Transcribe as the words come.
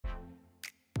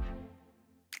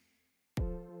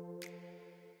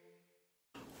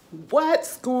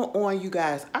What's going on, you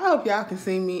guys? I hope y'all can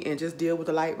see me and just deal with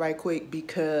the light right quick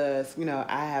because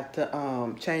I have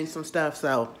to change some stuff,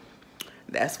 so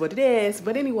that's what it is.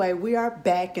 But anyway, we are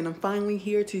back and I'm finally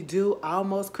here to do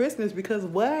almost Christmas because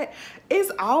what? It's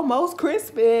almost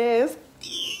Christmas.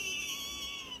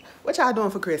 What y'all doing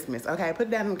for Christmas? Okay, put it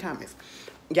down in the comments.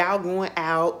 Y'all going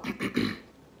out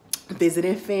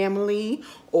visiting family,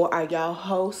 or are y'all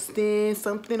hosting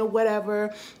something or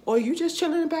whatever, or you just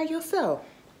chilling by yourself?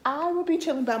 I will be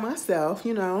chilling by myself,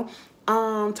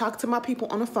 talk to my people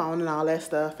on the phone and all that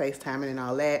stuff, FaceTiming and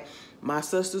all that. My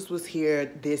sisters was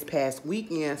here this past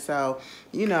weekend, so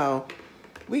we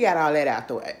got all that out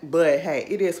the way. But hey,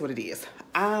 it is what it is.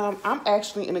 I'm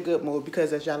actually in a good mood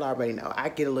because, as y'all already know, I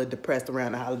get a little depressed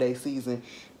around the holiday season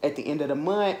at the end of the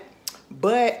month.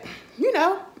 But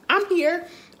I'm here.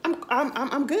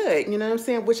 I'm good. You know what I'm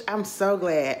saying? Which I'm so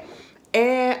glad.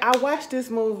 And I watched this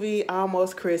movie,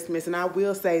 Almost Christmas, and I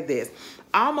will say this.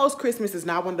 Almost Christmas is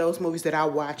not one of those movies that I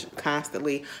watch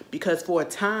constantly because for a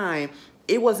time,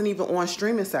 it wasn't even on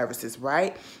streaming services,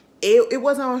 right? It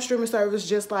wasn't on streaming service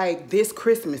just like this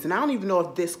Christmas. And I don't even know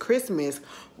if this Christmas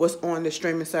was on the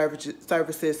streaming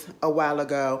services a while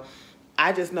ago.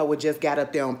 I just know it just got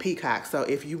up there on Peacock. So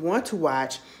if you want to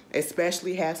watch,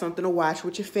 especially have something to watch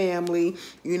with your family,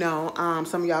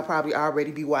 some of y'all probably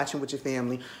already be watching with your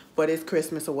family, but it's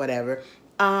Christmas or whatever.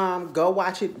 Go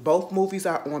watch it. Both movies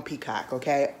are on Peacock,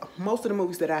 okay? Most of the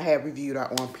movies that I have reviewed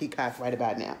are on Peacock right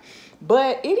about now.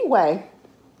 But anyway,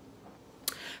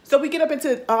 so we get up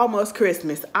into Almost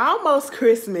Christmas. Almost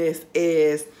Christmas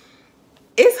it's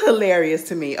hilarious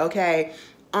to me, okay?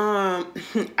 I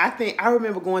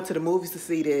remember going to the movies to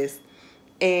see this,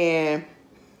 and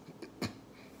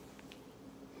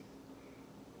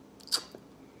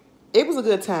it was a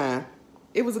good time.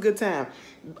 It was a good time.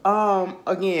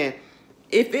 Again,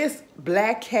 if it's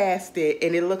black casted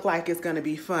and it look like it's gonna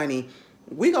be funny,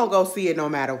 we gonna go see it no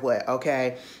matter what,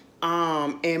 okay?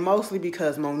 And mostly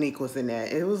because Monique was in there.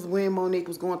 It was when Monique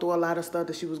was going through a lot of stuff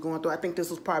that she was going through. I think this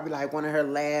was probably like one of her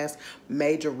last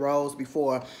major roles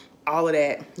before all of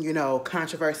that,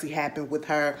 controversy happened with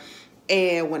her.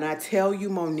 And when I tell you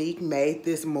Monique made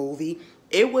this movie,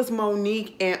 it was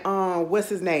Monique and what's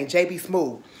his name? JB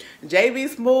Smoove.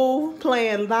 JB Smoove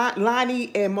playing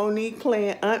Lonnie and Monique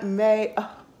playing Aunt May.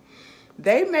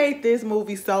 They made this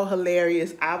movie so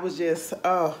hilarious. I was just,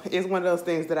 it's one of those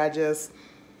things that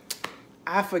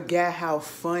I forgot how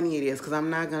funny it is, because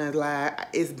I'm not going to lie.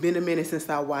 It's been a minute since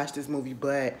I watched this movie,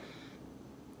 but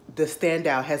the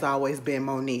standout has always been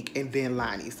Monique and then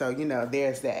Lonnie. So,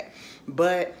 there's that.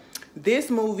 But this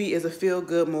movie is a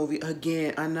feel-good movie.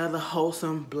 Again, another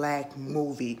wholesome black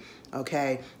movie,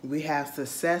 okay? We have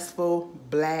successful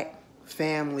black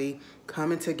family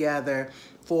coming together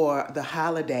for the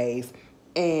holidays.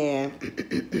 And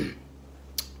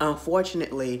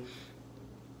unfortunately,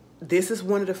 this is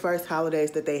one of the first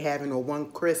holidays that they having, or one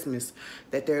Christmas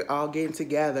that they're all getting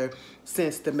together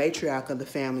since the matriarch of the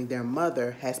family, their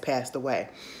mother, has passed away.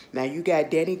 Now you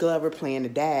got Danny Glover playing the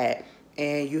dad,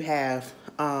 and you have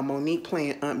Monique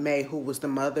playing Aunt May, who was the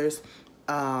mother's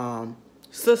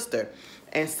sister.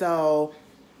 And so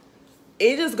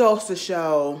it just goes to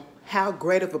show how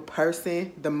great of a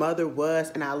person the mother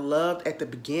was. And I loved at the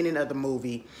beginning of the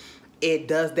movie, it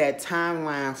does that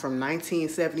timeline from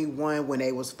 1971 when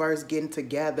they was first getting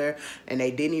together, and they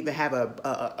didn't even have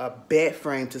a bed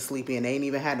frame to sleep in. They didn't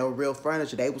even have no real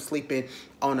furniture. They were sleeping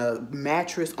on a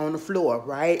mattress on the floor,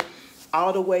 right?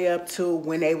 All the way up to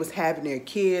when they was having their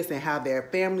kids and how their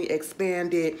family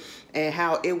expanded, and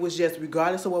how it was just,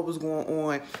 regardless of what was going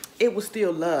on, it was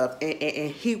still love.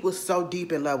 And he was so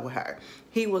deep in love with her.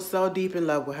 He was so deep in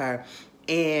love with her.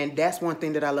 And that's one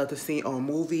thing that I love to see on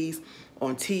movies,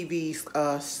 on TV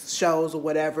shows or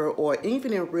whatever, or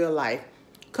even in real life.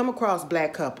 Come across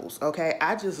black couples, okay?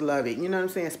 I just love it. You know what I'm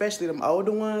saying? Especially them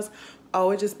older ones.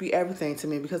 Oh, it just be everything to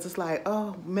me, because it's like,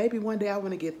 oh, maybe one day I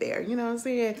want to get there. You know what I'm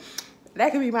saying?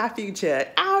 That could be my future.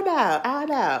 I don't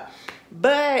know.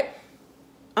 But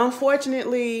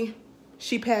unfortunately,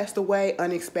 she passed away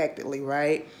unexpectedly,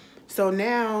 right? So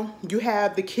now you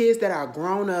have the kids that are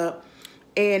grown up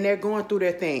and they're going through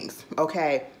their things,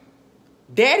 okay?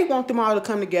 Daddy wants them all to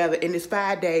come together in this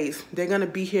 5 days. They're going to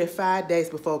be here 5 days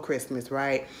before Christmas,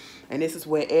 right? And this is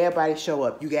where everybody show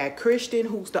up. You got Christian,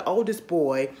 who's the oldest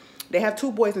boy. They have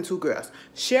 2 boys and 2 girls.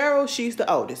 Cheryl, she's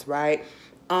the oldest, right?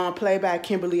 Played by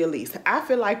Kimberly Elise. I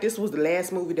feel like this was the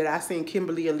last movie that I seen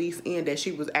Kimberly Elise in, that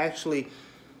she was actually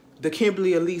the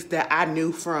Kimberly Elise that I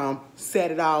knew from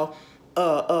Set It Off.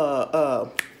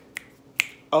 Oh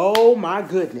my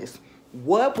goodness.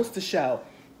 What was the show?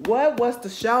 What was the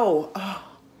show? Oh,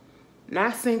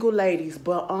 Not Single Ladies,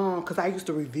 but because I used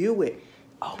to review it.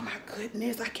 Oh my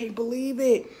goodness, I can't believe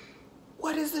it.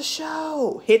 What is the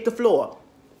show? Hit the Floor.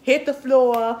 Hit the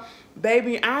Floor.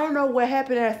 Baby, I don't know what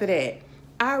happened after that.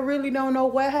 I really don't know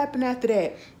what happened after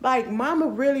that. Like, mama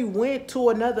really went to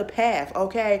another path,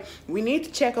 okay? We need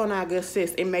to check on our good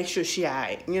sis and make sure she all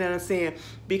right. You know what I'm saying?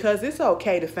 Because it's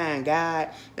okay to find God,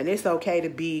 and it's okay to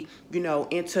be, you know,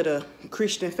 into the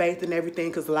Christian faith and everything,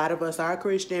 because a lot of us are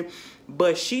Christian,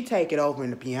 but she take it over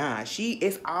and beyond. She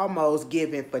is almost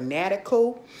giving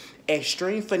fanatical,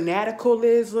 extreme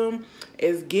fanaticalism.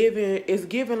 It's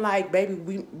giving like,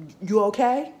 baby, you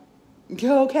okay?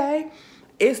 You okay?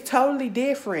 It's totally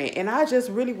different. And I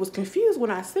just really was confused when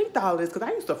I synced all this, because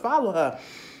I used to follow her.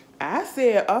 I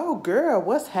said, oh, girl,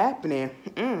 what's happening?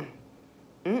 Hold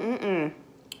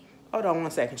on one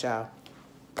second, y'all.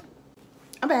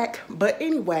 I'm back. But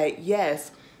anyway, yes.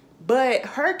 But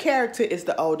her character is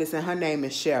the oldest, and her name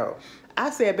is Cheryl. I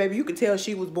said, baby, you could tell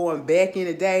she was born back in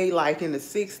the day, like in the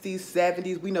 60s,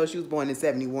 70s. We know she was born in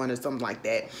 71 or something like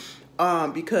that.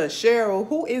 Because Cheryl,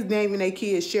 who is naming their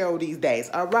kids Cheryl these days?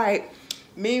 All right.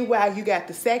 Meanwhile, you got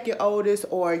the second oldest,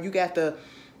 or you got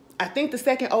I think the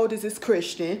second oldest is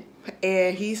Christian,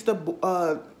 and he's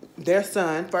their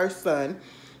son, first son.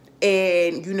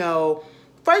 And, you know,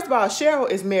 first of all,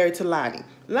 Cheryl is married to Lonnie.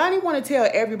 Lonnie want to tell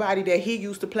everybody that he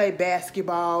used to play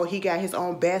basketball. He got his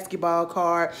own basketball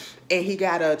card, and he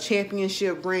got a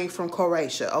championship ring from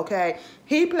Croatia, okay?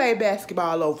 He played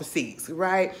basketball overseas,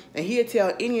 right? And he'll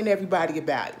tell any and everybody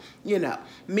about it, you know.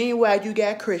 Meanwhile, you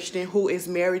got Christian, who is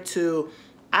married to,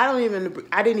 I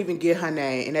didn't even get her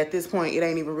name, and at this point, it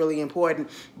ain't even really important.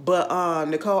 But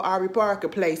Nicole Ari Parker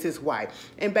plays his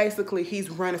wife, and basically, he's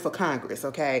running for Congress.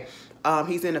 Okay,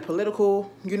 he's in a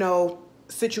political, you know,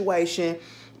 situation,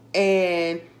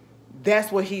 and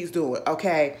that's what he's doing.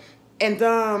 Okay, and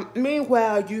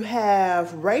meanwhile, you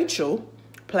have Rachel,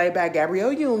 played by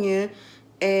Gabrielle Union,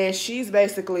 and she's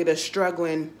basically the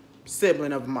struggling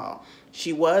sibling of them all.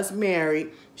 She was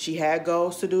married. She had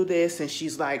goals to do this, and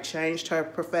she's like changed her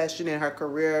profession and her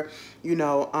career, you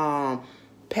know,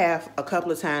 path a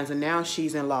couple of times, and now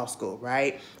she's in law school,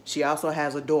 right? She also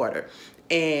has a daughter,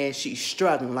 and she's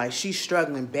struggling. Like, she's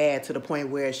struggling bad to the point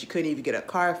where she couldn't even get a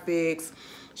car fixed.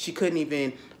 She couldn't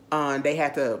even,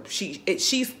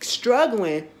 she's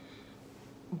struggling,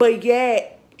 but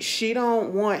yet she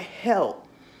don't want help.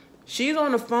 She's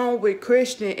on the phone with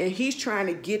Christian, and he's trying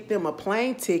to get them a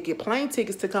plane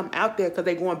tickets to come out there, because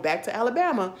they're going back to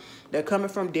Alabama. They're coming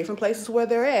from different places where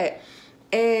they're at.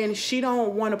 And she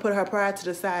don't want to put her pride to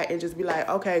the side and just be like,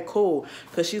 okay, cool.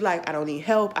 Because she's like, I don't need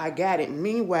help. I got it.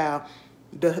 Meanwhile,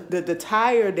 the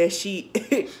tire that she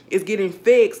is getting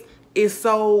fixed is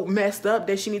so messed up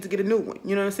that she needs to get a new one.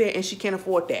 You know what I'm saying? And she can't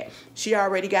afford that. She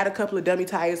already got a couple of dummy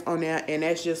tires on there, and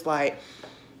that's just like,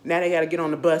 now they got to get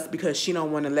on the bus because she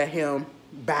don't want to let him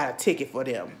buy a ticket for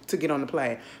them to get on the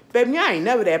plane. Baby, I ain't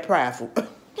never that prideful.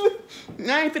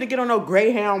 I ain't finna get on no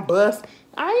Greyhound bus.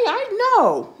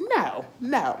 No.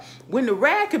 When the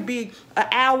ride could be an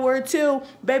hour or two,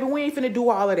 baby, we ain't finna do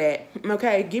all of that.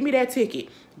 Okay, give me that ticket.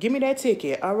 Give me that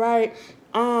ticket, all right?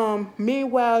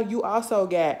 Meanwhile, you also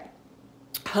got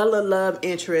her little love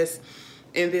interest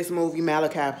in this movie,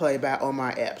 Malachi, played by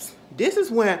Omar Epps. This is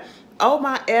when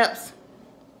Omar Epps,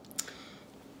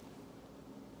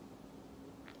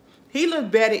 he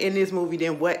looked better in this movie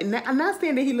than what, and I'm not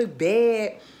saying that he looked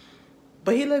bad,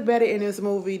 but he looked better in this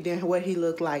movie than what he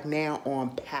looked like now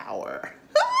on Power.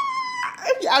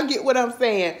 Y'all get what I'm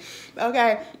saying,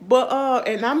 okay? But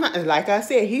and I'm not, like I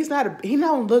said, he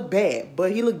don't look bad,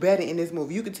 but he looked better in this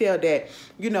movie. You could tell that,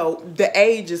 you know, the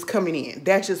age is coming in.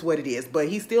 That's just what it is. But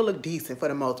he still looked decent for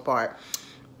the most part.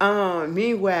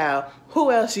 Meanwhile,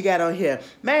 who else you got on here?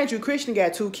 Mind you, Christian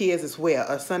got 2 kids as well,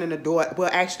 a son and a daughter. Well,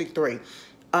 actually 3.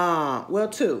 Well,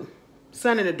 2.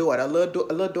 Son and a daughter, a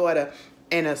little daughter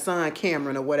and a son,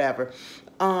 Cameron, or whatever.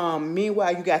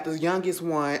 Meanwhile, you got the youngest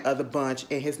one of the bunch,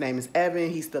 and his name is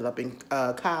Evan. He's still up in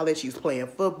college. He's playing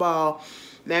football.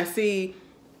 Now, see,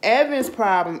 Evan's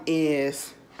problem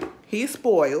is he's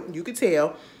spoiled. You can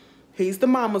tell. He's the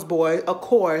mama's boy, of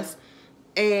course.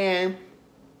 And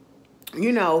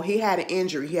you know, he had an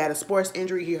injury. He had a sports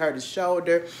injury. He hurt his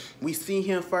shoulder. We see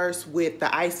him first with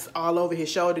the ice all over his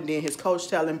shoulder. Then his coach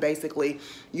tell him basically,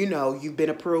 you know, you've been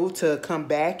approved to come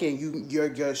back, and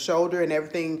your shoulder and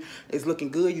everything is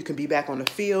looking good. You can be back on the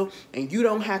field, and you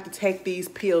don't have to take these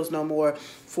pills no more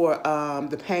for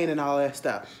the pain and all that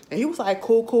stuff. And he was like,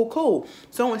 cool.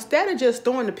 So instead of just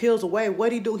throwing the pills away,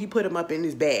 what he do? He put them up in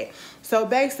his bag. So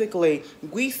basically,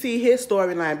 we see his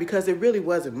storyline, because it really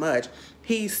wasn't much.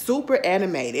 He's super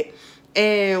animated.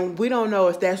 And we don't know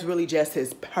if that's really just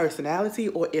his personality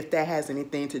or if that has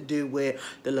anything to do with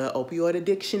the little opioid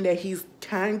addiction that he's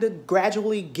kind of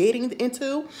gradually getting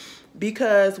into,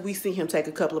 because we see him take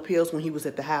a couple of pills when he was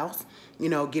at the house, you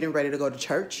know, getting ready to go to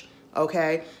church.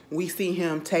 Okay, we see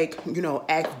him take, you know,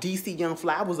 act DC Young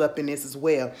Fly was up in this as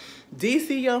well.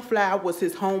 DC Young Fly was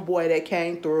his homeboy that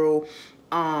came through.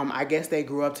 I guess they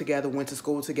grew up together, went to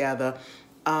school together.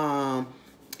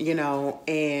 You know,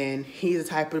 and he's the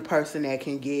type of person that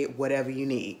can get whatever you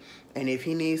need. And if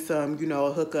he needs some, you know,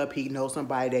 a hookup, he knows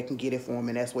somebody that can get it for him,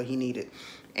 and that's what he needed.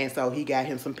 And so he got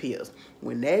him some pills.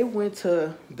 When they went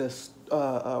to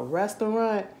the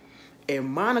restaurant and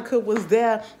Monica was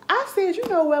there, I said, you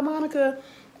know what, Monica,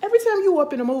 every time you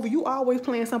up in a movie, you always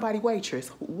playing somebody waitress.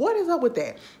 What is up with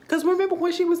that? Because remember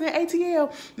when she was in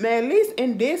ATL, man, at least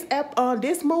in this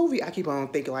this movie, I keep on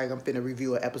thinking like I'm finna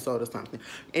review an episode or something.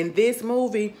 In this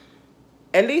movie,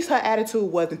 at least her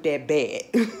attitude wasn't that bad.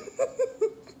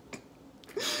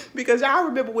 Because y'all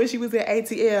remember when she was in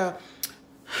ATL,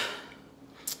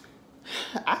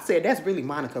 I said, that's really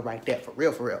Monica right there, for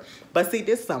real, for real. But see,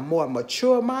 this is a more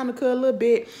mature Monica a little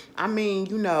bit. I mean,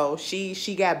 you know,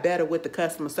 she got better with the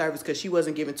customer service because she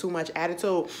wasn't giving too much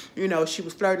attitude. You know, she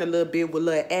was flirting a little bit with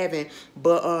Lil Evan,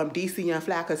 but DC Young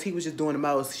Fly, because he was just doing the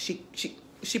most,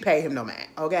 she paid him no mind,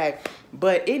 okay?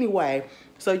 But anyway,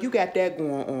 so you got that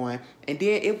going on. And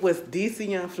then it was DC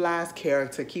Young Fly's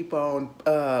character keep on,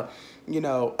 you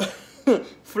know...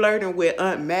 flirting with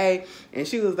Aunt May, and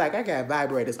she was like, I got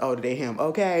vibrators older than him,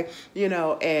 okay? You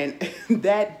know, and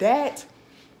that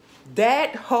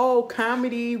whole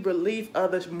comedy relief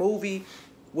of the movie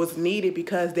was needed,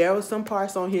 because there was some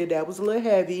parts on here that was a little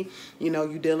heavy. You know,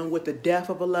 you dealing with the death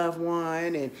of a loved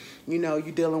one, and you know,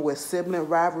 you dealing with sibling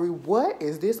rivalry. What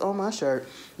is this on my shirt?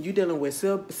 You dealing with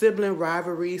sibling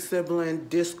rivalry, sibling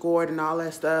discord, and all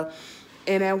that stuff.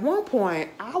 And at one point,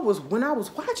 when I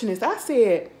was watching this, I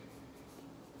said,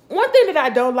 one thing that I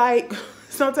don't like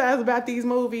sometimes about these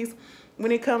movies,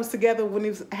 when it comes together, when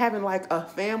it's having like a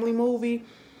family movie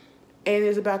and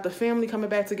it's about the family coming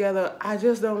back together, I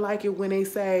just don't like it when they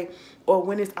say, or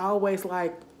when it's always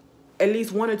like at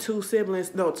least one or two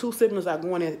siblings, no, two siblings are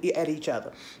going at each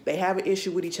other. They have an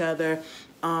issue with each other.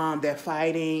 They're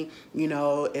fighting, you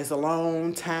know, it's a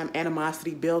long time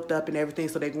animosity built up and everything,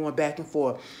 so they're going back and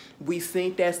forth. We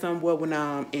think that somewhere when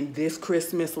in this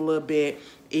Christmas a little bit,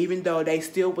 even though they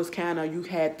still was kind of, you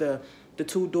had the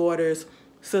two daughters,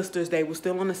 sisters, they were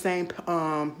still on the same,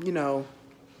 you know,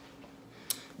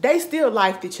 they still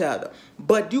liked each other,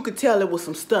 but you could tell it was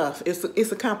some stuff.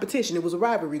 It's a competition. It was a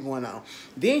rivalry going on.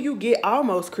 Then you get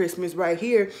Almost Christmas right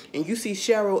here, and you see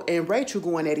Cheryl and Rachel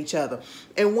going at each other.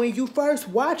 And when you first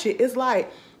watch it, it's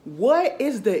like, what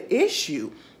is the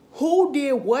issue? Who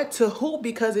did what to who?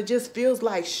 Because it just feels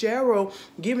like Cheryl,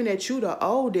 given that you the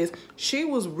oldest, she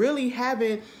was really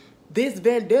having this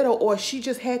vendetta, or she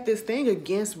just had this thing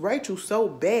against Rachel so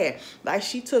bad. Like,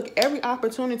 she took every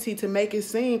opportunity to make it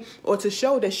seem or to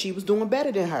show that she was doing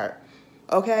better than her.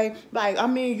 Okay? Like, I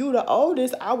mean, you the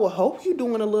oldest, I would hope you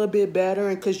doing a little bit better,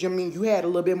 and because, I mean, you had a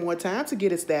little bit more time to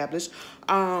get established.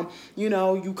 You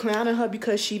know, you clowning her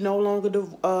because she no longer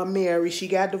married. She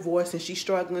got divorced, and she's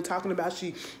struggling, talking about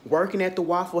she working at the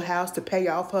Waffle House to pay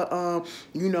off her,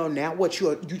 you know, now what,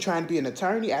 you trying to be an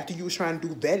attorney after you was trying to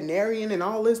do veterinarian and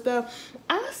all this stuff.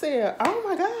 I said, oh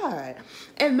my God.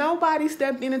 And nobody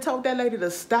stepped in and told that lady to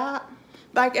stop.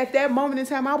 Like, at that moment in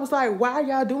time, I was like, why are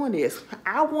y'all doing this?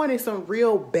 I wanted some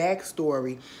real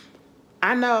backstory.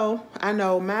 I know,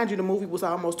 mind you, the movie was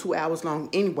almost 2 hours long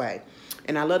anyway.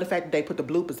 And I love the fact that they put the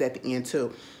bloopers at the end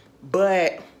too.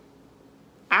 But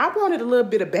I wanted a little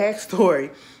bit of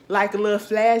backstory, like a little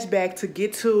flashback to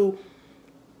get to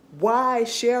why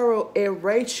Cheryl and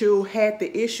Rachel had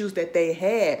the issues that they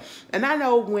had. And I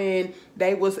know when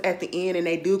they was at the end and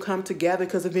they do come together,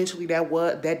 because eventually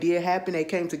that did happen, they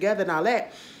came together and all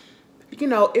that, you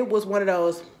know, it was one of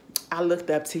those, I looked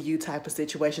up to you type of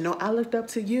situation. No, I looked up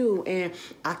to you and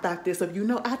I thought this of you.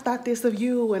 No, I thought this of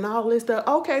you and all this stuff.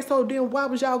 Okay, so then why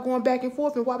was y'all going back and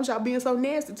forth, and why was y'all being so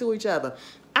nasty to each other?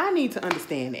 I need to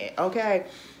understand that, okay?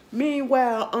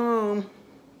 Meanwhile,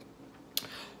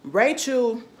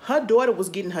 Rachel, her daughter was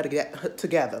getting her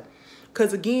together.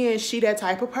 Because again, she that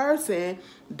type of person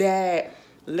that,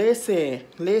 listen,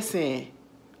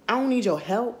 I don't need your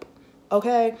help,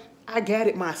 okay? I got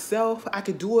it myself. I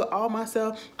could do it all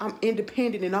myself. I'm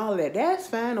independent and all of that. That's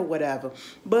fine or whatever.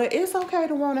 But it's okay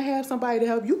to want to have somebody to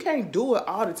help. You can't do it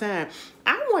all the time.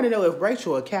 I want to know if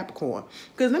Rachel a Capricorn.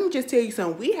 Because let me just tell you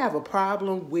something. We have a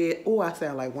problem with, oh, I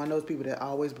sound like one of those people that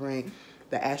always bring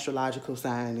the astrological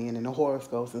sign in and the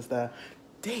horoscopes and stuff.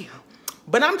 Damn.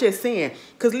 But I'm just saying,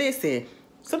 because listen,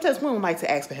 sometimes we don't like to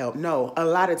ask for help. No, a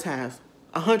lot of times,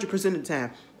 100% of the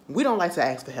time, we don't like to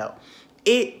ask for help.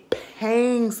 It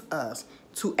pains us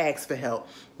to ask for help.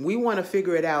 We want to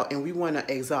figure it out, and we want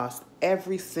to exhaust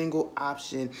every single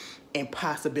option and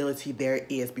possibility there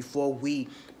is before we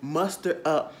muster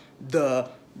up the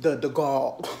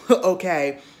gall,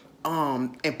 okay,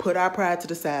 and put our pride to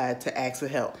the side to ask for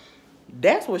help.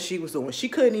 That's what she was doing. She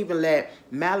couldn't even let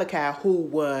Malachi, who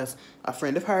was a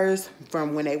friend of hers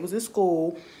from when they was in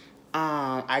school,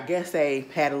 I guess they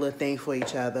had a little thing for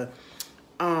each other,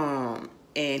 and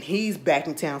he's back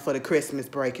in town for the Christmas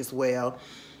break as well.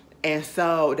 And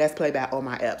so that's played by Oh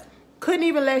My Epps. Couldn't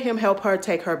even let him help her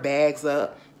take her bags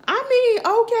up. I mean,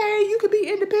 okay, you could be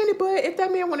independent, but if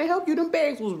that man want to help you, them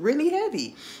bags was really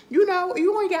heavy. You know,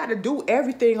 you ain't got to do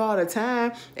everything all the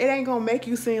time. It ain't going to make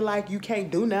you seem like you can't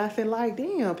do nothing. Like,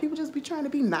 damn, people just be trying to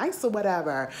be nice or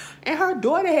whatever. And her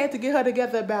daughter had to get her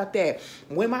together about that.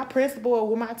 When my principal or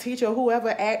when my teacher or whoever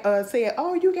said,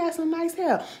 oh, you got some nice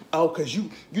hair. Oh, because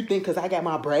you think because I got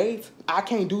my braids, I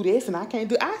can't do this and I can't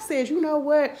do. I said, you know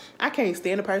what? I can't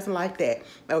stand a person like that.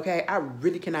 Okay? I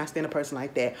really cannot stand a person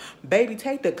like that. Baby,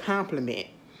 take the compliment.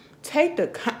 Take the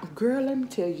girl, let me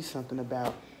tell you something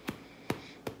about.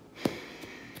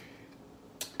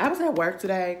 I was at work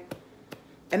today,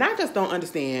 and I just don't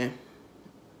understand.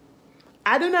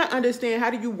 I do not understand, how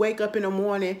do you wake up in the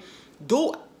morning,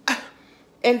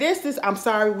 and this is, I'm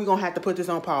sorry, we're gonna have to put this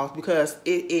on pause because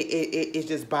it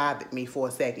just bothered me for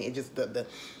a second. It just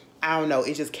I don't know,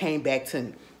 it just came back to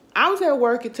me. I was at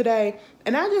work today,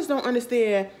 and I just don't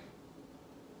understand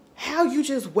how you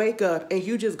just wake up and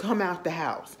you just come out the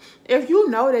house. If you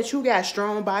know that you got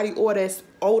strong body or that's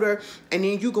older, and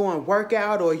then you go and work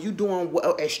out or you doing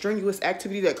a strenuous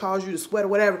activity that causes you to sweat or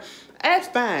whatever, that's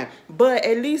fine. But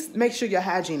at least make sure your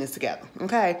hygiene is together,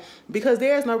 okay? Because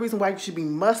there's no reason why you should be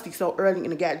musty so early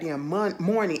in the goddamn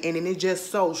morning, and then it's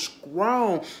just so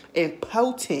strong and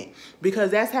potent. Because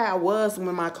that's how I was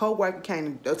when my coworker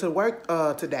came to work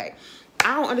today.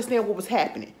 I don't understand what was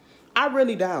happening. I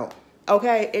really don't.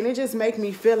 Okay, and it just makes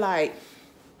me feel like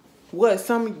what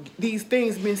some of these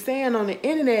things been saying on the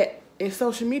internet and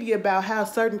social media about how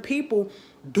certain people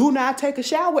do not take a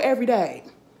shower every day.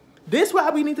 This is why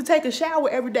we need to take a shower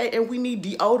every day, and we need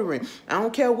deodorant. I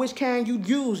don't care which kind you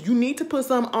use. You need to put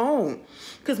some on.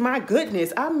 Because my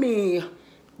goodness, I mean,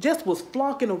 just was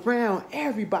flunking around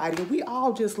everybody. And we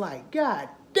all just like, God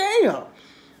damn.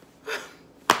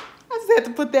 I just had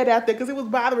to put that out there because it was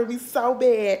bothering me so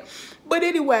bad. But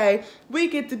anyway, we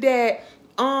get to that.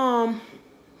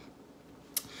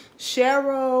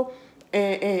 Cheryl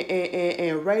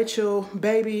and Rachel,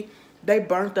 baby, they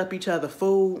burnt up each other's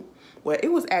food. Well, it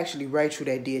was actually Rachel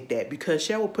that did that because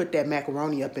Cheryl put that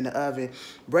macaroni up in the oven.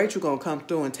 Rachel gonna come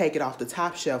through and take it off the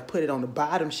top shelf, put it on the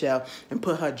bottom shelf, and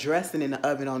put her dressing in the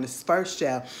oven on this first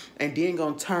shelf, and then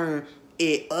gonna turn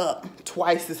it up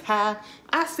twice as high.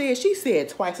 She said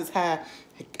twice as high,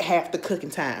 half the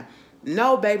cooking time.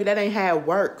 No, baby, that ain't how it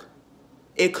work.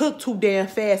 It cooked too damn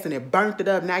fast and it burnt it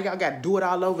up. Now y'all got to do it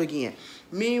all over again.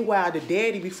 Meanwhile, the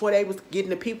daddy, before they was getting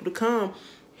the people to come,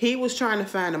 he was trying to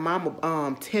find a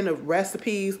mama tin of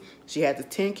recipes. She had the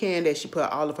tin can that she put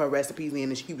all of her recipes in,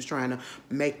 and she was trying to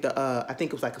make the, I think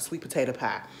it was like a sweet potato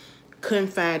pie. Couldn't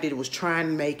find it, was trying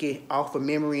to make it off of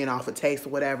memory and off of taste or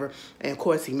whatever. And of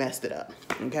course he messed it up,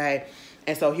 okay?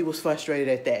 And so he was frustrated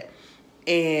at that.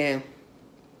 And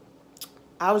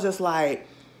I was just like,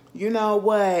 you know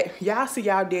what? Y'all see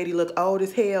y'all daddy look old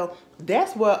as hell.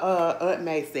 That's what Aunt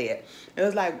May said. It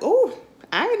was like, ooh,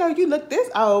 I didn't know you look this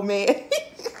old, man.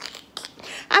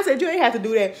 I said, you ain't have to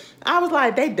do that. I was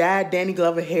like, they dyed Danny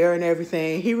Glover hair and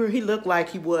everything. He looked like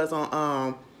he was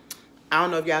on, I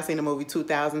don't know if y'all seen the movie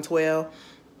 2012.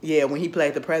 Yeah, when he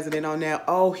played the president on there.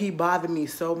 Oh, he bothered me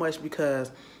so much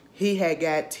because he had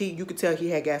got teeth. You could tell he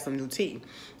had got some new teeth.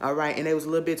 All right, and they was a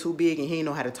little bit too big, and he didn't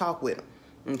know how to talk with them.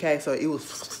 Okay, so it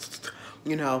was,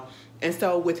 you know. And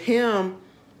so with him,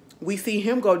 we see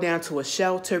him go down to a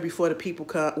shelter before the people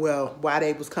come. Well, while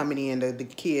they was coming in, the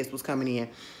kids was coming in.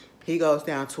 He goes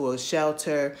down to a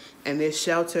shelter, and this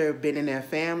shelter been in their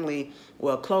family,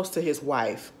 well, close to his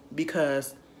wife,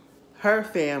 because her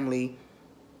family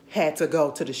had to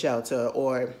go to the shelter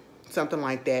or something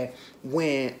like that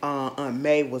when Aunt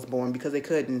May was born because they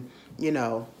couldn't, you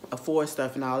know, afford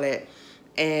stuff and all that.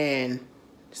 And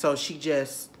so she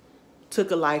just took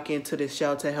a liking to this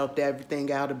shelter, helped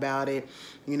everything out about it,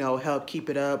 you know, helped keep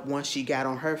it up. Once she got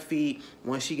on her feet,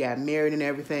 once she got married and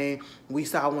everything, we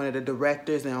saw one of the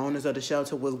directors and owners of the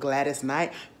shelter was Gladys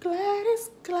Knight. Gladys.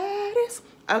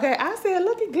 Okay, I said,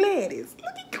 look at Gladys.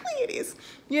 Look at Gladys,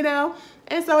 you know?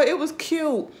 And so it was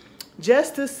cute.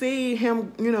 just to see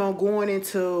him, you know, going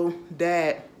into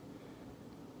that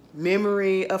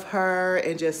memory of her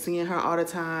and just seeing her all the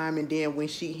time. And then when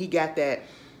he got that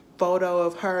photo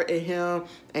of her and him,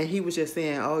 and he was just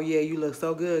saying, oh yeah, you look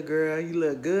so good, girl. You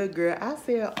look good, girl. I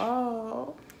said,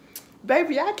 oh,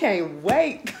 baby, I can't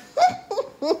wait.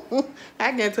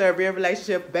 I get into a real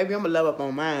relationship, baby. I'm gonna love up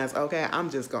on mine, okay?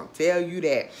 I'm just gonna tell you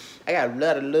that. I got a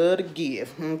lot of love to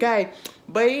give, okay?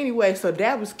 But anyway, so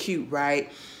that was cute,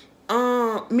 right?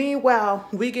 Meanwhile,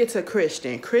 we get to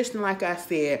Christian. Christian, like I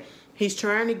said, he's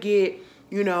trying to get,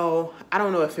 you know, I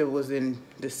don't know if it was in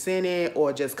the Senate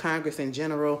or just Congress in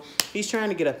general. He's trying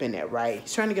to get up in there, right?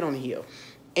 He's trying to get on the hill.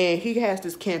 And he has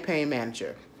this campaign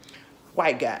manager,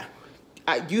 white guy.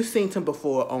 You've seen him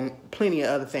before on plenty of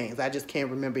other things. I just can't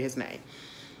remember his name.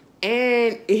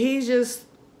 And he just,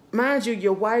 mind you,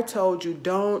 your wife told you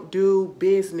don't do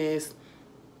business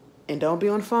and don't be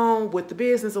on the phone with the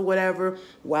business or whatever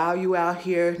while you out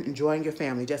here enjoying your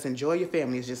family. Just enjoy your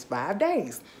family. It's just 5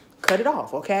 days. Cut it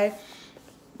off, okay?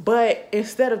 But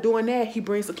instead of doing that, he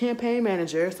brings a campaign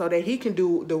manager so that he can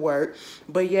do the work.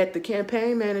 But yet the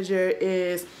campaign manager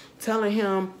is telling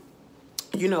him,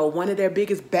 you know, one of their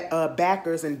biggest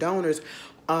backers and donors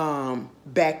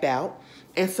backed out.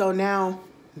 And so now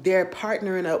they're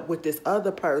partnering up with this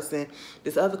other person,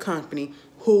 this other company,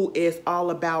 who is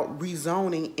all about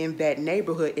rezoning in that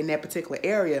neighborhood, in that particular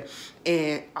area.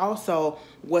 And also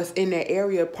what's in that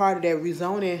area, part of that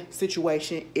rezoning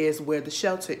situation is where the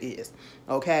shelter is,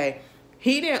 okay?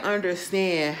 He didn't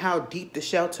understand how deep the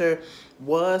shelter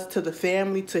was to the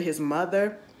family, to his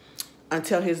mother,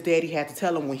 until his daddy had to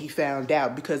tell him when he found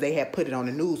out, because they had put it on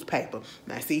the newspaper.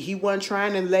 Now, see, he wasn't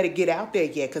trying to let it get out there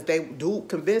yet, because they do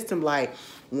convinced him, like,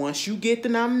 once you get the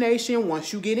nomination,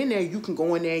 once you get in there, you can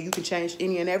go in there, you can change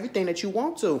any and everything that you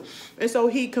want to. And so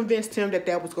he convinced him that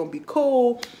that was going to be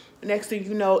cool. Next thing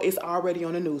you know, it's already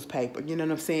on the newspaper. You know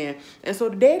what I'm saying? And so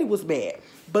the daddy was mad.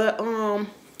 But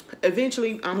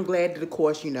eventually, I'm glad that, of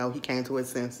course, you know, he came to his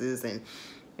senses, and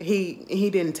he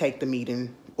didn't take the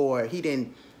meeting, or he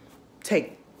didn't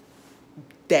take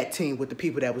that team with the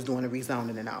people that was doing the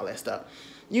rezoning and all that stuff.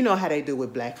 You know how they do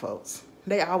with black folks.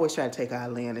 They always try to take our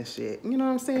land and shit. You know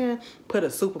what I'm saying? Put a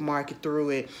supermarket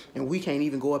through it, and we can't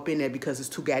even go up in there because it's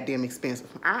too goddamn expensive.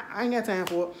 I ain't got time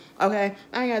for it, okay?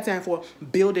 I ain't got time for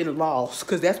it. Building lofts,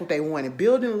 because that's what they wanted.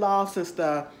 Building lofts and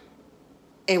stuff,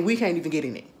 and we can't even get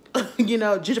in it. You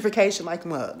know, gentrification like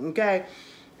mug, okay?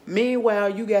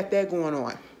 Meanwhile, you got that going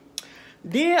on.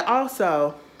 Then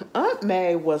also, Aunt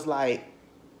May was like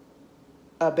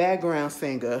a background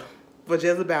singer for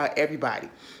just about everybody,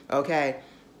 okay?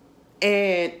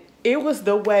 And it was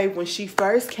the way when she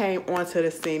first came onto the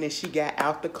scene and she got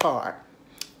out the car,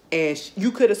 and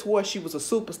you could have swore she was a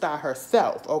superstar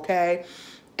herself, okay?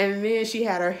 And then she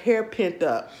had her hair pent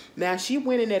up. Now, she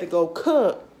went in there to go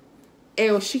cook,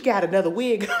 and she got another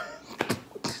wig.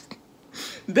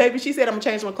 Baby, she said, I'm going to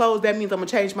change my clothes. That means I'm going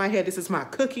to change my hair. This is my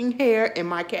cooking hair and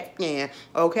my caftan,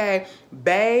 okay?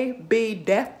 Baby,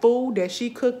 that food that she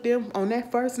cooked them on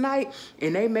that first night,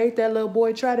 and they made that little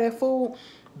boy try that food,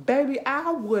 baby,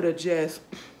 I would have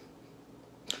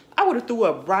threw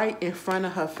up right in front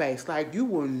of her face. Like, you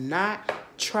will not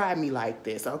try me like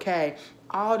this, okay?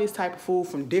 All this type of food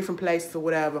from different places or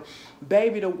whatever.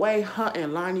 Baby, the way her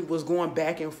and Lonnie was going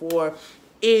back and forth,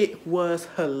 it was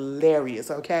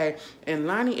hilarious, okay? And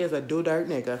Lonnie is a do-dirt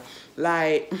nigga.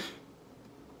 Like,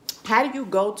 how do you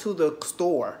go to the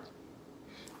store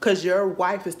because your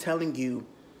wife is telling you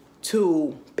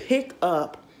to pick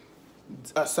up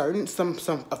a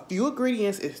few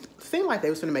ingredients? It seemed like they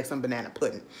was gonna make some banana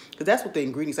pudding, because that's what the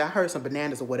ingredients, I heard some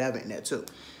bananas or whatever in there too.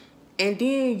 And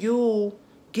then you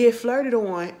get flirted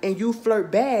on, and you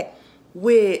flirt back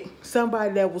with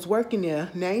somebody that was working there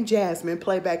named Jasmine,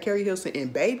 played by Carrie Hilson.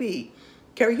 And baby,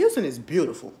 Carrie Hilson is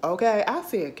beautiful, okay? I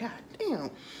said, God damn,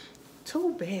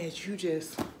 too bad you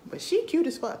just, but she cute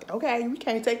as fuck, okay? We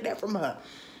can't take that from her.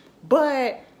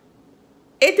 But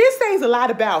this says a lot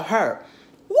about her.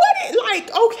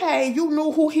 Okay, you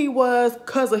knew who he was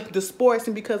because of the sports,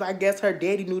 and because I guess her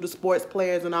daddy knew the sports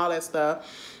players and all that stuff.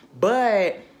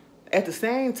 But at the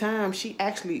same time, she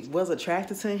actually was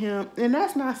attracted to him. And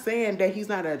that's not saying that he's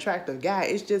not an attractive guy.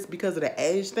 It's just because of the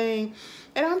age thing.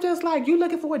 And I'm just like, you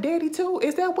looking for a daddy too?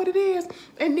 Is that what it is?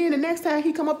 And then the next time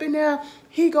he come up in there,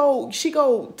 she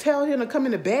go tell him to come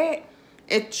in the back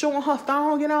and showing her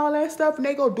thong and all that stuff. And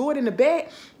they go do it in the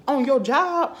back on your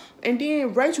job. And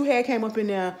then Rachel had came up in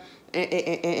there.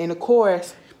 And of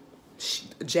course,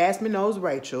 Jasmine knows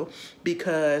Rachel,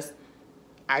 because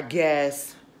I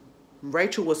guess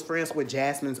Rachel was friends with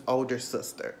Jasmine's older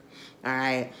sister. All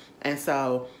right. And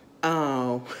so,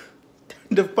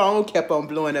 the phone kept on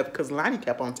blowing up because Lonnie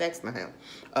kept on texting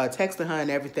her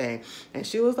and everything. And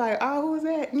she was like, oh, who is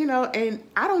that? You know, and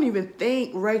I don't even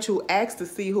think Rachel asked to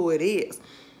see who it is.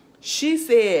 She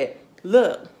said,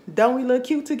 look, don't we look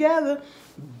cute together?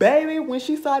 Baby, when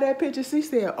she saw that picture, she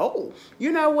said, oh,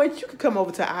 you know what? You could come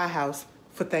over to our house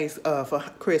for for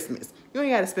Christmas. You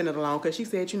ain't got to spend it alone, because she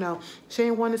said, you know, she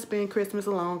ain't want to spend Christmas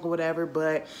alone or whatever,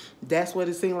 but that's what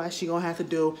it seemed like she gonna have to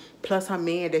do. Plus her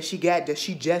man that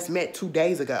she just met 2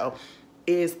 days ago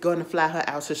is gonna fly her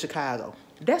out to Chicago.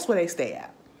 That's where they stay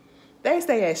at. They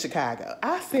stay at Chicago.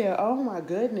 I said, oh my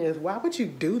goodness, why would you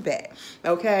do that?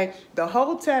 Okay, the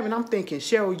whole time, and I'm thinking,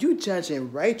 Cheryl, you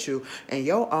judging Rachel and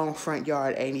your own front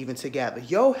yard ain't even together.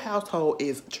 Your household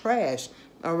is trash,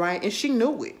 all right? And she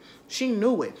knew it. She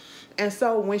knew it. And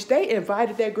so when they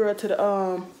invited that girl to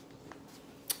the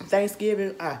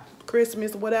Thanksgiving,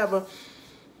 Christmas, whatever,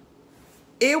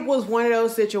 it was one of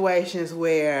those situations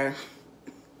where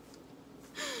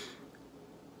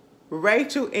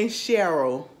Rachel and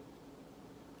Cheryl,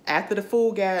 after the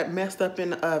food got messed up in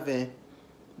the oven,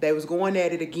 they was going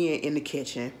at it again in the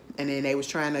kitchen. And then they was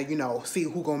trying to, you know, see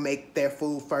who gonna make their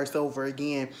food first over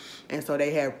again. And so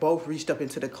they had both reached up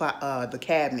into the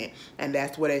cabinet. And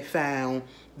that's where they found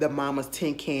the mama's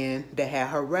tin can that had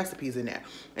her recipes in there.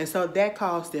 And so that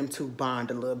caused them to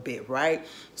bond a little bit, right?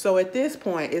 So at this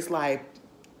point, it's like,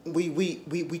 we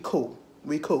cool.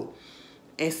 We cool.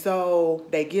 And so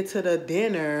they get to the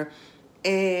dinner.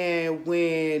 And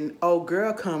when old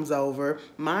girl comes over,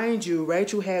 mind you,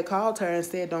 Rachel had called her and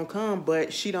said don't come,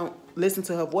 but she don't listen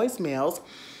to her voicemails.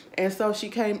 And so she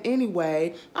came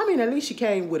anyway. I mean, at least she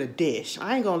came with a dish.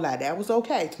 I ain't gonna lie, that was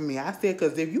okay to me. I said,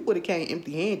 because if you would have came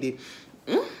empty-handed,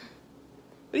 what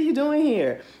are you doing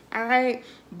here? All right?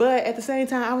 But at the same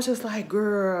time, I was just like,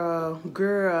 girl.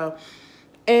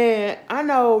 And I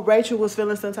know Rachel was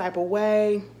feeling some type of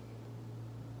way.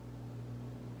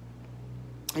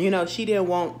 You know, she didn't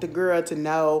want the girl to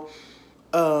know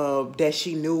that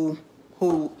she knew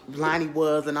who Lonnie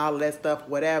was and all of that stuff,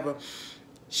 whatever.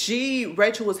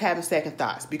 Rachel was having second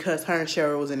thoughts because her and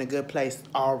Cheryl was in a good place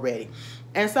already.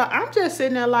 And so I'm just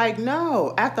sitting there like,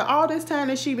 no, after all this time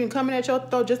that she been coming at your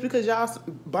throat just because y'all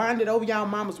bonded over y'all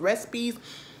mama's recipes,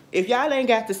 if y'all ain't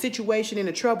got the situation and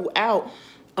the trouble out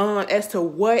as to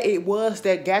what it was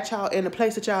that got y'all in the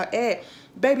place that y'all at,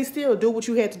 baby, still do what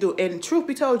you had to do. And truth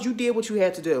be told, you did what you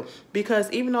had to do.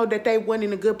 Because even though that they weren't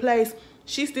in a good place,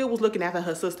 she still was looking after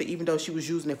her sister, even though she was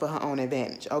using it for her own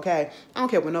advantage, okay? I don't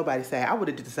care what nobody say. I would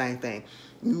have did the same thing.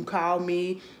 You call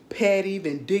me petty,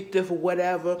 vindictive, or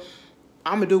whatever,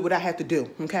 I'm going to do what I have to do,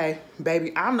 okay?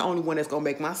 Baby, I'm the only one that's going to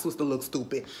make my sister look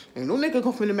stupid. Ain't no nigga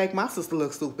going to make my sister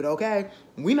look stupid, okay?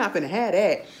 We not finna have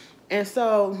that. And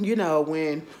so, you know,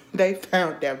 when they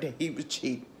found out that he was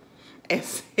cheating and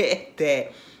said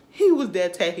that he was there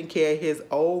taking care of his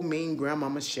old mean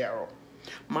grandmama Cheryl.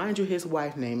 Mind you, his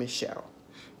wife's name is Cheryl.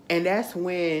 And that's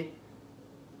when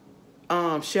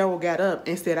Cheryl got up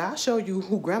and said, I'll show you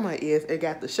who grandma is, and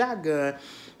got the shotgun.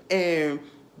 And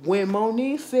when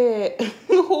Monique said,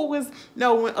 when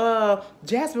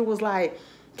Jasmine was like,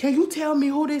 can you tell me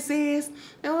who this is?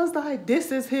 And I was like,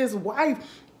 this is his wife,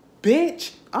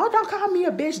 bitch. Oh, don't call me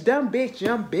a bitch, dumb bitch,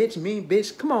 young bitch, mean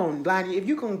bitch. Come on, Lonnie, if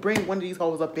you gonna bring one of these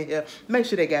hoes up in here, make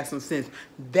sure they got some sense.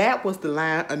 That was the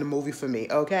line of the movie for me,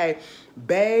 okay?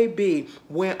 Baby,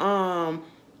 when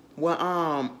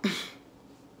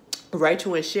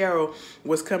Rachel and Cheryl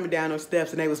was coming down those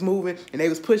steps and they was moving and they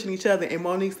was pushing each other, and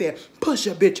Monique said, push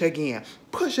your bitch again.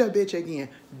 Push your bitch again.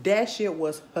 That shit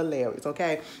was hilarious,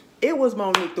 okay? It was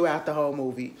Monique throughout the whole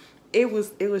movie. It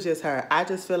was just her. I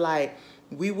just feel like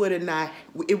it wouldn't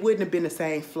have been the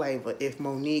same flavor if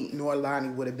Monique nor Lonnie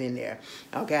would have been there,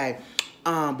 okay?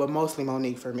 But mostly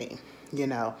Monique for me, you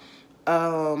know.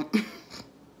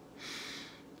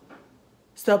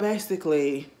 So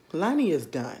basically, Lonnie is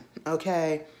done,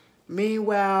 okay?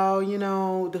 Meanwhile, you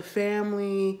know, the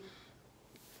family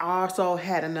also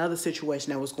had another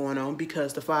situation that was going on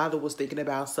because the father was thinking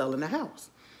about selling the house.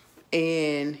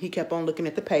 And he kept on looking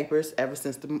at the papers ever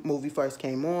since the movie first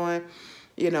came on.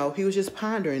 You know, he was just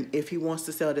pondering if he wants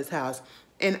to sell this house.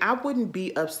 And I wouldn't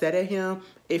be upset at him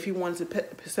if he wanted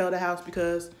to sell the house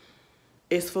because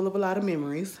it's full of a lot of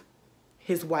memories.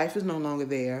 His wife is no longer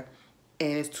there.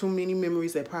 And it's too many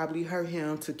memories that probably hurt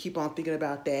him to keep on thinking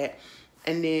about that.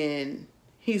 And then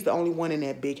he's the only one in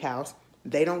that big house.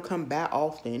 They don't come back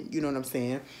often, you know what I'm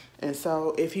saying? And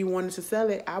so if he wanted to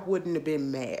sell it, I wouldn't have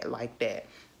been mad like that.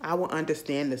 I would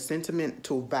understand the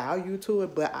sentimental value to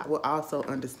it, but I would also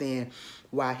understand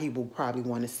why he will probably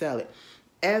want to sell it.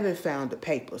 Evan found the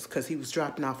papers because he was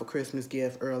dropping off a Christmas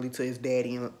gift early to his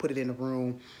daddy and put it in the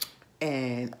room.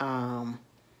 And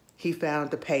he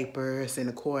found the papers, and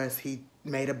of course he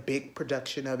made a big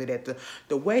production of it. At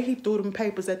the way he threw them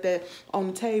papers at that on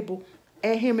the table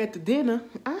at him at the dinner,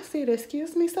 I said,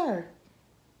 "Excuse me, sir.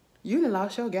 You done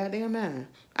lost your goddamn mind."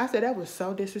 I said, that was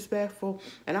so disrespectful.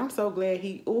 And I'm so glad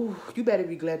you better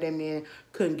be glad that man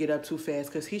couldn't get up too fast,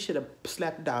 because he should have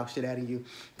slapped the dog shit out of you.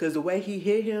 Because the way he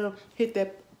hit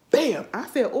that, bam. I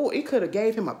said, it could have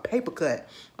gave him a paper cut,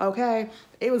 okay?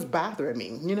 It was bothering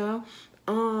me, you know?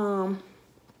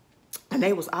 And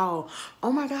they was all,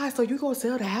 "Oh my God, so you gonna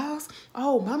sell the house?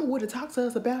 Oh, mama would have talked to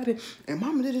us about it. And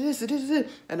mama did this.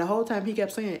 And the whole time he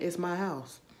kept saying, "It's my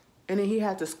house." And then he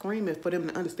had to scream it for them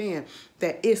to understand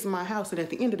that it's my house. And at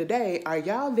the end of the day, are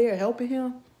y'all there helping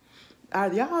him?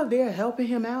 Are y'all there helping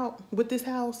him out with this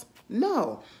house?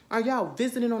 No. Are y'all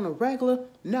visiting on a regular?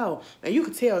 No. And you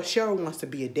can tell Cheryl wants to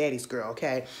be a daddy's girl,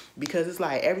 okay? Because it's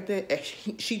like everything,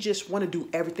 she just want to do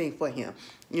everything for him.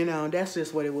 You know, that's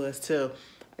just what it was too.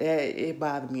 It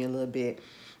bothered me a little bit.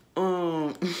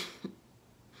 But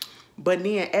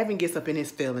then Evan gets up in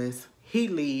his feelings. He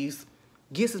leaves,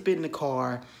 gets up in the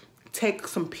car,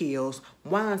 takes some pills,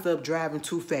 winds up driving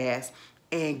too fast,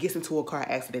 and gets into a car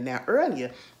accident. Now,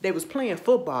 earlier, they was playing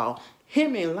football.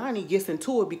 Him and Lonnie gets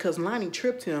into it because Lonnie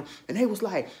tripped him, and they was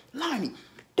like, "Lonnie,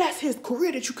 that's his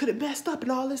career that you could have messed up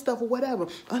and all this stuff or whatever.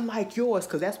 Unlike yours,"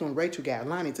 because that's when Rachel got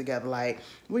Lonnie together. Like,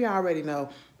 we already know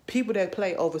people that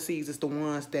play overseas is the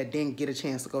ones that didn't get a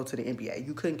chance to go to the NBA.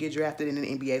 You couldn't get drafted in the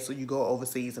NBA, so you go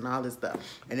overseas and all this stuff.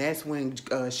 And that's when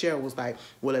Cheryl was like,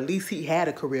 well, at least he had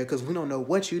a career, because we don't know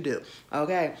what you do,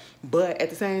 okay? But at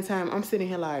the same time, I'm sitting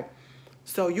here like,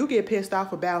 so you get pissed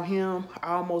off about him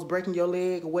almost breaking your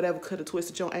leg or whatever, could have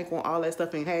twisted your ankle and all that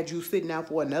stuff, and had you sitting out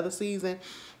for another season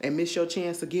and miss your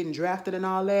chance of getting drafted and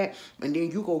all that, and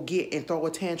then you go get and throw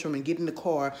a tantrum and get in the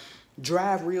car,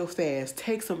 drive real fast,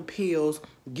 take some pills,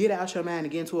 get out your mind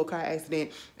and get into a car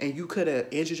accident, and you could have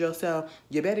injured yourself.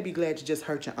 You better be glad you just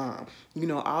hurt your arm. You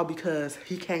know, all because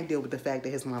he can't deal with the fact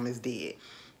that his mom is dead.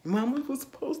 Mama was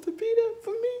supposed to be there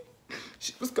for me.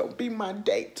 She was going to be my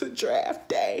date to draft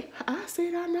day. I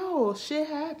said, I know, shit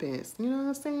happens. You know what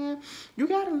I'm saying? You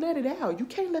got to let it out. You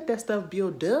can't let that stuff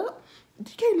build up.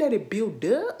 You can't let it build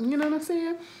up. You know what I'm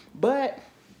saying? But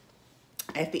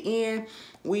at the end,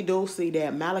 we do see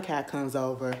that Malachi comes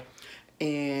over,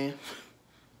 and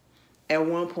at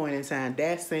one point in time,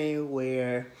 that scene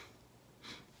where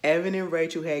Evan and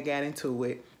Rachel had got into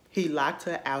it, he locked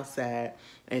her outside,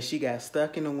 and she got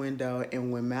stuck in the window,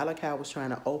 and when Malachi was trying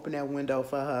to open that window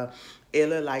for her, it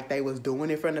looked like they was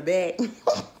doing it from the back.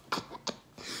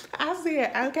 I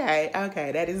said,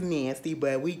 okay, that is nasty,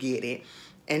 but we get it.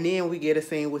 And then we get a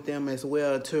scene with them as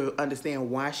well to understand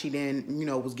why she then,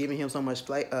 was giving him so much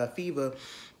fever,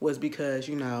 was because,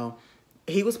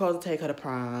 he was supposed to take her to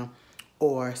prom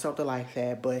or something like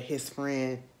that, but his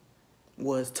friend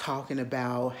was talking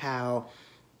about how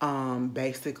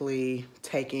basically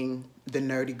taking the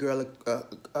nerdy girl,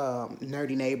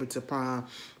 nerdy neighbor to prom,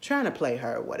 trying to play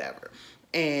her or whatever.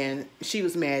 And she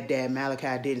was mad that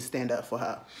Malachi didn't stand up for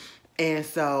her. And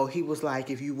so he was like,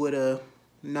 if you would have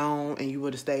known and you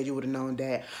would have stayed, you would have known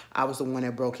that I was the one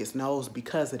that broke his nose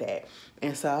because of that.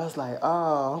 And so I was like,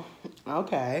 oh,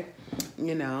 okay.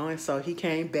 And so he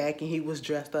came back and he was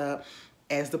dressed up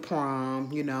as the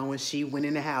prom, and she went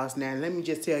in the house. Now, let me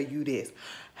just tell you this.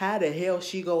 How the hell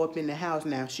she go up in the house?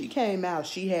 Now, she came out,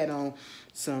 she had on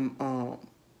some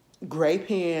gray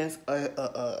pants,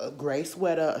 a gray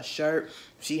sweater, a shirt.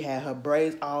 She had her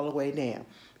braids all the way down.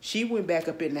 She went back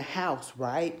up in the house,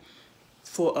 right?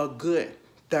 For a good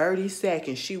 30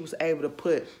 seconds, she was able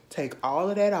to take all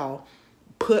of that off,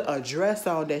 put a dress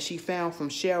on that she found from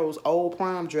Cheryl's old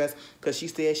prom dress, because she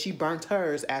said she burnt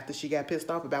hers after she got pissed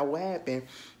off about what happened,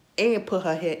 and put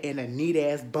her hair in a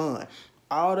neat-ass bun.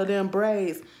 All of them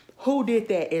braids. Who did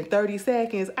that in 30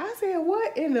 seconds? I said,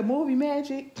 what in the movie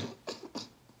magic?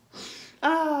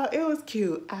 Oh, it was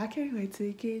cute. I can't wait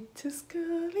to get to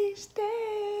school each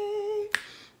day,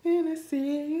 and I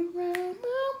see you around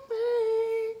my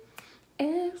way.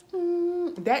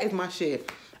 That is my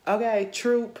shit. Okay,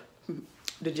 Troop,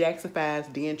 the Jackson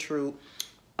 5s, then Troop,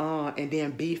 and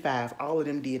then B5. All of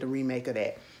them did a remake of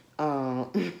that.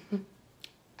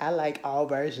 I like all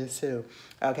versions too.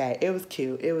 Okay, it was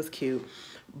cute. It was cute.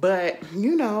 But,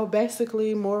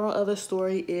 basically, moral of the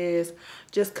story is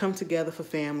just come together for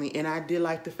family. And I did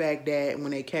like the fact that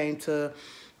when they came to,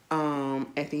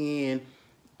 at the end,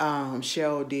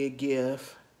 Cheryl did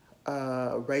give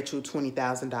Rachel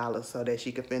 $20,000 so that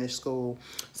she could finish school.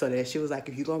 So that she was like,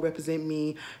 if you're going to represent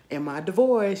me in my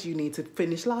divorce, you need to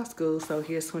finish law school. So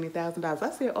here's $20,000. I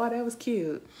said, oh, that was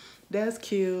cute. That's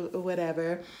cute or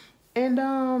whatever. And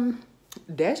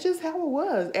that's just how it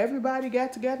was. Everybody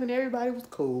got together and everybody was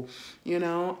cool, you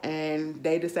know, and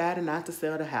they decided not to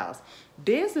sell the house.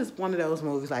 This is one of those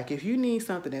movies, like if you need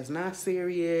something that's not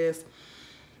serious,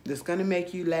 that's gonna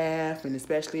make you laugh, and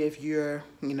especially if you're,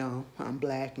 you know, I'm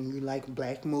black and you like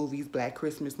black movies, black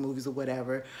Christmas movies or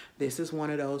whatever, this is one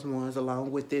of those ones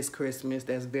along with This Christmas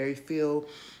that's very feel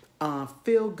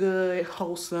good,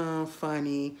 wholesome,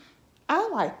 funny. I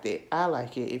liked it. I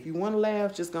like it. If you want to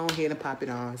laugh, just go ahead and pop it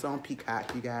on. It's on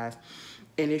Peacock, you guys.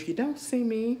 And if you don't see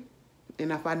me,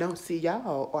 and if I don't see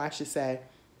y'all, or I should say,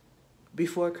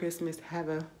 before Christmas, have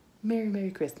a Merry,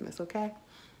 Merry Christmas, okay?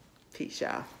 Peace,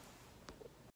 y'all.